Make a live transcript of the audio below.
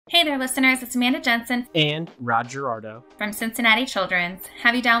Hey there, listeners. It's Amanda Jensen and Rod Gerardo from Cincinnati Children's.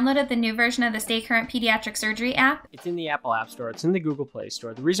 Have you downloaded the new version of the Stay Current Pediatric Surgery app? It's in the Apple App Store. It's in the Google Play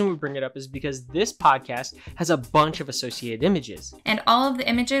Store. The reason we bring it up is because this podcast has a bunch of associated images. And all of the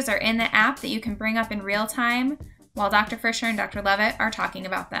images are in the app that you can bring up in real time while Dr. Frischer and Dr. Levitt are talking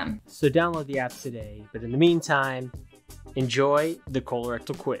about them. So download the app today. But in the meantime, enjoy the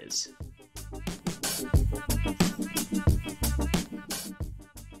colorectal quiz.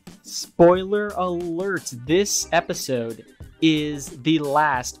 Spoiler alert, this episode is the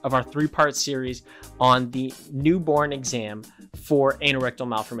last of our three-part series on the newborn exam for anorectal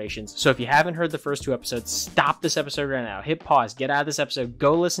malformations. So if you haven't heard the first two episodes, stop this episode right now. Hit pause, get out of this episode,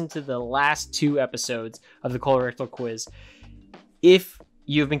 go listen to the last two episodes of the colorectal quiz. If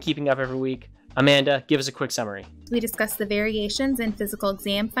you've been keeping up every week, Amanda, give us a quick summary. We discussed the variations in physical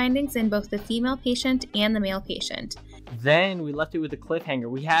exam findings in both the female patient and the male patient. Then we left it with a cliffhanger.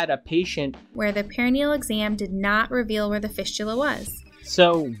 We had a patient where the perineal exam did not reveal where the fistula was.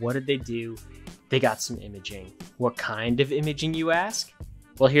 So what did they do? They got some imaging. What kind of imaging, you ask?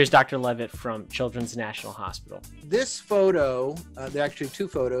 Well, here's Dr. Levitt from Children's National Hospital. This photo, there are actually two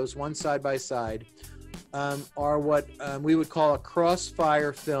photos, one side by side, are what we would call a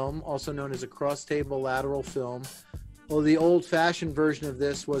crossfire film, also known as a cross-table lateral film. Well, the old-fashioned version of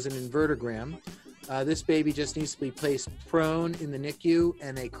this was an invertogram. This baby just needs to be placed prone in the NICU,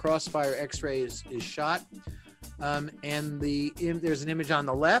 and a crossfire x-ray is shot. And there's an image on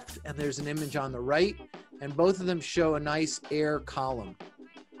the left, and there's an image on the right, and both of them show a nice air column.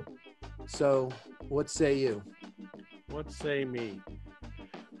 So, what say you? What say me?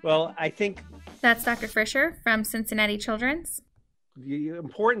 Well, I think that's Dr. Frischer from Cincinnati Children's. The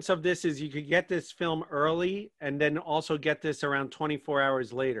importance of this is you could get this film early and then also get this around 24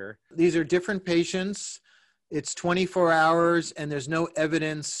 hours later. These are different patients. It's 24 hours and there's no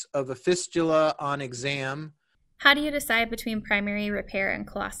evidence of a fistula on exam. How do you decide between primary repair and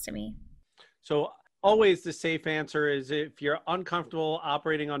colostomy? So always the safe answer is if you're uncomfortable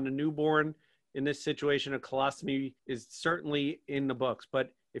operating on the newborn, in this situation, a colostomy is certainly in the books.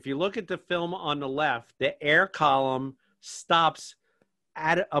 But if you look at the film on the left, the air column stops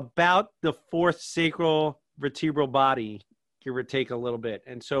at about the fourth sacral vertebral body, give or take a little bit.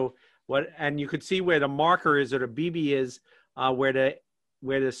 And so and you could see where the marker is or the BB is, where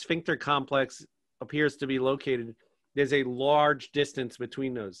the sphincter complex appears to be located. There's a large distance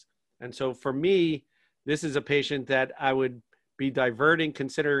between those. And so for me, this is a patient that I would be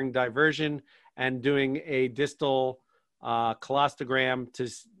considering diversion and doing a distal colostogram to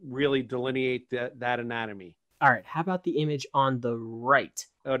really delineate that anatomy. All right, how about the image on the right?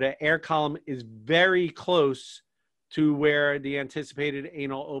 So the air column is very close to where the anticipated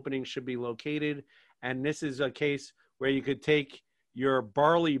anal opening should be located. And this is a case where you could take your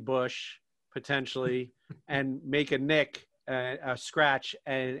barley bush, potentially, and make a nick, a scratch,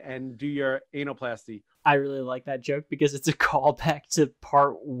 and do your anoplasty. I really like that joke because it's a callback to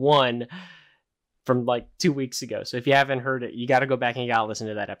part one from like 2 weeks ago. So if you haven't heard it, you got to go back and you got to listen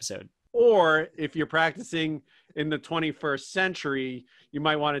to that episode. Or if you're practicing in the 21st century, you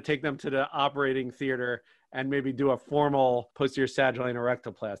might want to take them to the operating theater and maybe do a formal posterior sagittal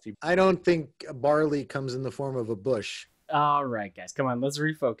anorectoplasty. I don't think barley comes in the form of a bush. All right, guys, come on, let's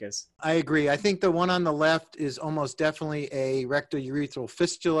refocus. I agree. I think the one on the left is almost definitely a rectourethral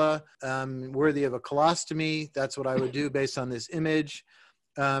fistula, worthy of a colostomy. That's what I would do based on this image.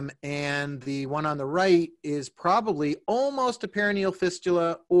 And the one on the right is probably almost a perineal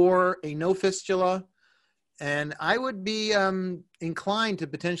fistula or a no fistula. And I would be inclined to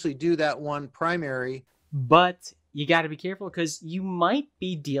potentially do that one primary. But you got to be careful because you might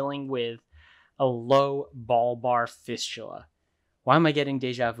be dealing with a low bulbar fistula. Why am I getting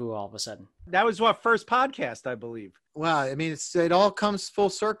deja vu all of a sudden? That was what first podcast, I believe. Wow. I mean, it all comes full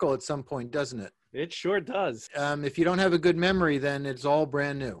circle at some point, doesn't it? It sure does. If you don't have a good memory, then it's all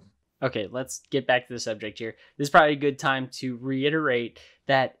brand new. Okay, let's get back to the subject here. This is probably a good time to reiterate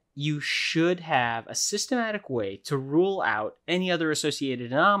that you should have a systematic way to rule out any other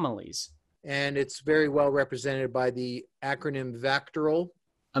associated anomalies. And it's very well represented by the acronym VACTERL.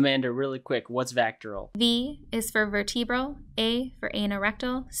 Amanda, really quick, what's VACTERL? V is for vertebral, A for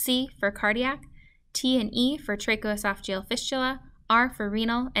anorectal, C for cardiac, T and E for tracheoesophageal fistula, R for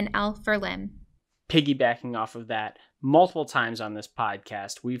renal, and L for limb. Piggybacking off of that, multiple times on this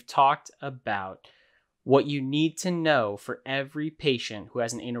podcast, we've talked about what you need to know for every patient who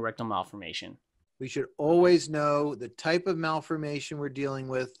has an anorectal malformation. We should always know the type of malformation we're dealing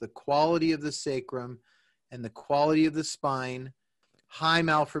with, the quality of the sacrum, and the quality of the spine. High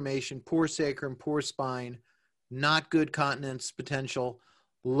malformation, poor sacrum, poor spine, not good continence potential.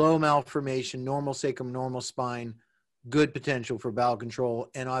 low malformation, normal sacrum, normal spine, good potential for bowel control,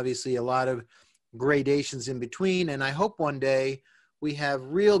 and obviously a lot of gradations in between. And I hope one day we have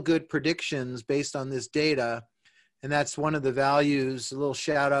real good predictions based on this data. And that's one of the values. A little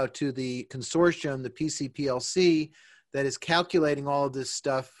shout out to the consortium, the PCPLC, that is calculating all of this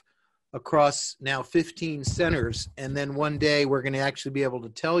stuff across now 15 centers. And then one day we're going to actually be able to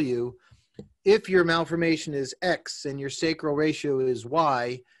tell you if your malformation is X and your sacral ratio is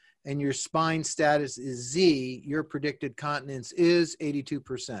Y and your spine status is Z, your predicted continence is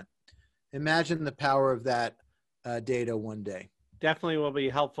 82%. Imagine the power of that data one day. Definitely will be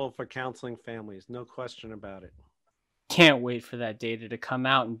helpful for counseling families. No question about it. Can't wait for that data to come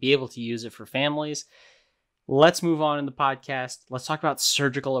out and be able to use it for families. Let's move on in the podcast. Let's talk about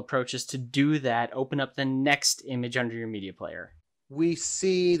surgical approaches to do that. Open up the next image under your media player. We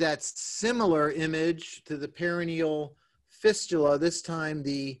see that similar image to the perineal fistula. This time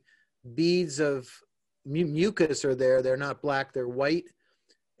the beads of mucus are there. They're not black, they're white.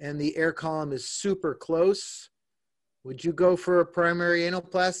 And the air column is super close. Would you go for a primary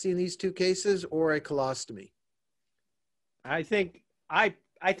anoplasty in these two cases or a colostomy? I think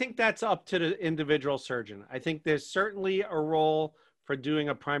that's up to the individual surgeon. I think there's certainly a role for doing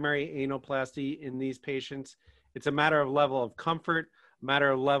a primary anoplasty in these patients. It's a matter of level of comfort, a matter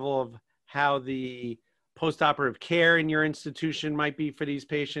of level of how the postoperative care in your institution might be for these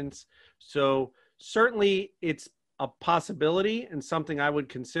patients. So certainly it's a possibility and something I would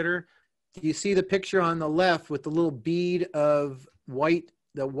consider. You see the picture on the left with the little bead of white,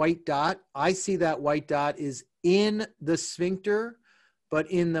 the white dot. I see that white dot is in the sphincter, but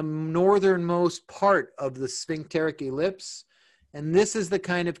in the northernmost part of the sphincteric ellipse. And this is the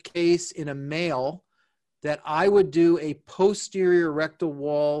kind of case in a male that I would do a posterior rectal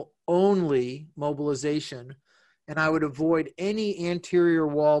wall only mobilization, and I would avoid any anterior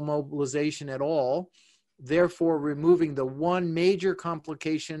wall mobilization at all, therefore removing the one major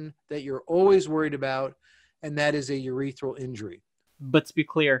complication that you're always worried about, and that is a urethral injury. But to be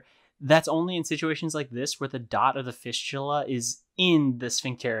clear, that's only in situations like this where the dot of the fistula is in the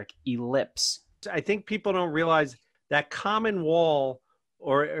sphincteric ellipse. I think people don't realize that common wall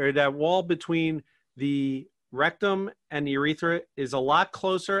or that wall between the rectum and the urethra is a lot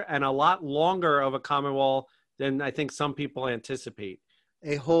closer and a lot longer of a common wall than I think some people anticipate.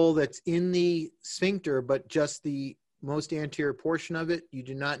 A hole that's in the sphincter, but just the most anterior portion of it, you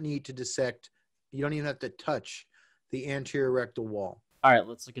do not need to dissect. You don't even have to touch the anterior rectal wall. All right,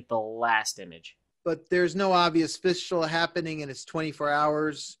 let's look at the last image. But there's no obvious fistula happening and it's 24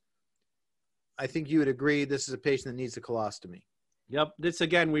 hours. I think you would agree this is a patient that needs a colostomy. Yep. This,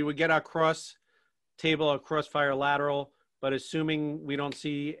 again, we would get our cross table or crossfire lateral, but assuming we don't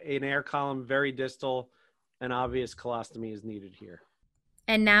see an air column very distal, an obvious colostomy is needed here.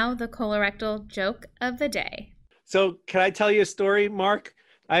 And now the colorectal joke of the day. So can I tell you a story, Mark?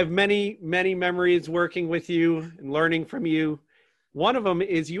 I have many, many memories working with you and learning from you. One of them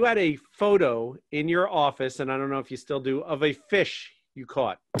is you had a photo in your office, and I don't know if you still do, of a fish you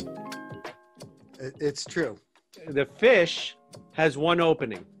caught. It's true. The fish has one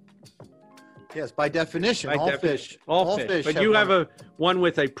opening. Yes, by definition, all fish. All fish. But you have one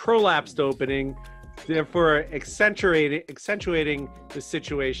with a prolapsed opening, therefore accentuating the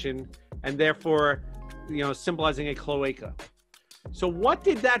situation, and therefore, symbolizing a cloaca. So what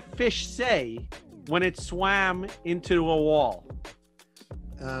did that fish say when it swam into a wall?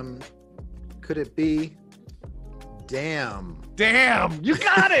 Could it be, damn? Damn, you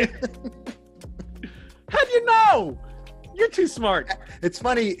got it. How'd you know? You're too smart. It's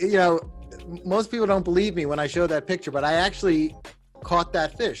funny, most people don't believe me when I show that picture, but I actually caught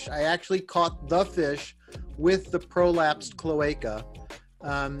that fish. I actually caught the fish with the prolapsed cloaca.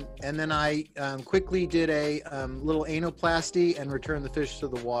 And then I quickly did a little anoplasty and returned the fish to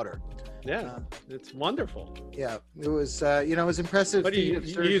the water. Yeah, it's wonderful. Yeah, it was, it was impressive. But you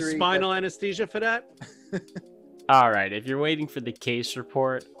use spinal anesthesia for that? All right, if you're waiting for the case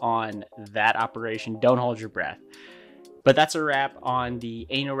report on that operation, don't hold your breath. But that's a wrap on the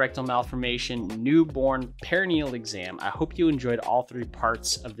anorectal malformation newborn perineal exam. I hope you enjoyed all three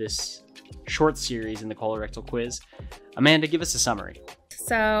parts of this short series in the colorectal quiz. Amanda, give us a summary.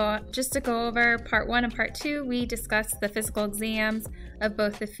 So just to go over part 1 and part 2, we discussed the physical exams of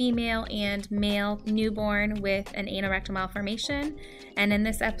both the female and male newborn with an anorectal malformation. And in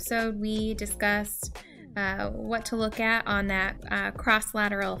this episode, we discussed what to look at on that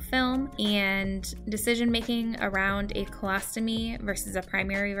cross-lateral film and decision-making around a colostomy versus a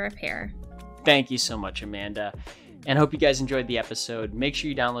primary repair. Thank you so much, Amanda. And hope you guys enjoyed the episode. Make sure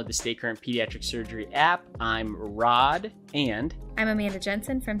you download the Stay Current Pediatric Surgery app. I'm Rod, and I'm Amanda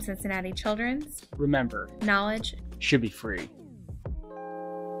Jensen from Cincinnati Children's. remember, Knowledge should be free.